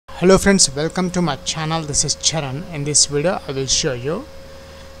Hello friends, welcome to my channel. This is Charan. In this video I will show you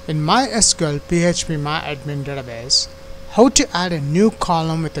in mysql phpmyadmin database how to add a new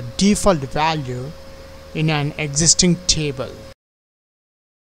column with a default value in an existing table.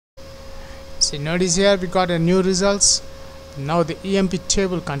 So notice here we got a new results. Now the emp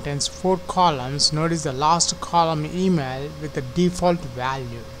table contains 4 columns. Notice the last column email with the default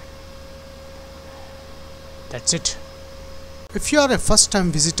value. That's it. If you are a first time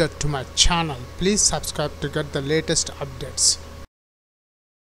visitor to my channel, please subscribe to get the latest updates.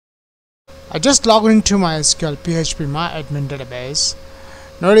 I just logged into mysql phpmyadmin database.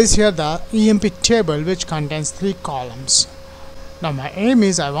 Notice here the emp table which contains 3 columns. Now my aim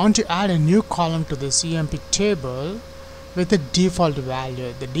is I want to add a new column to this emp table with a default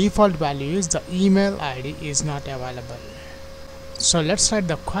value. The default value is the email ID is not available. So let's write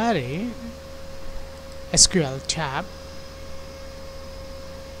the query SQL tab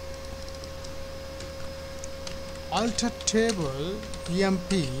alter table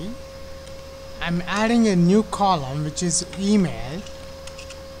emp. I'm adding a new column which is email.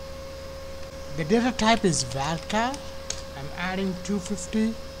 The data type is varchar. I'm adding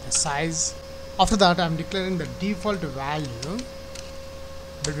 250 the size. After that I'm declaring the default value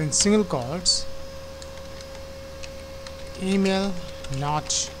between single quotes email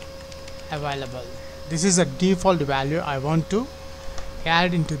not available. This is a default value I want to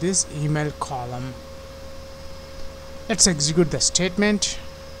add into this email column. Let's execute the statement.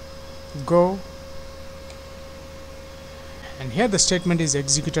 Go, and here the statement is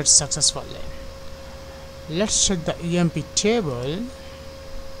executed successfully. Let's check the emp table.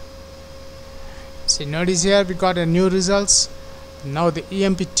 See, notice here we got a new results. Now the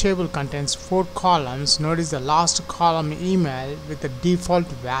emp table contains 4 columns. Notice the last column email with the default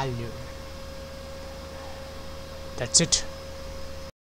value. That's it.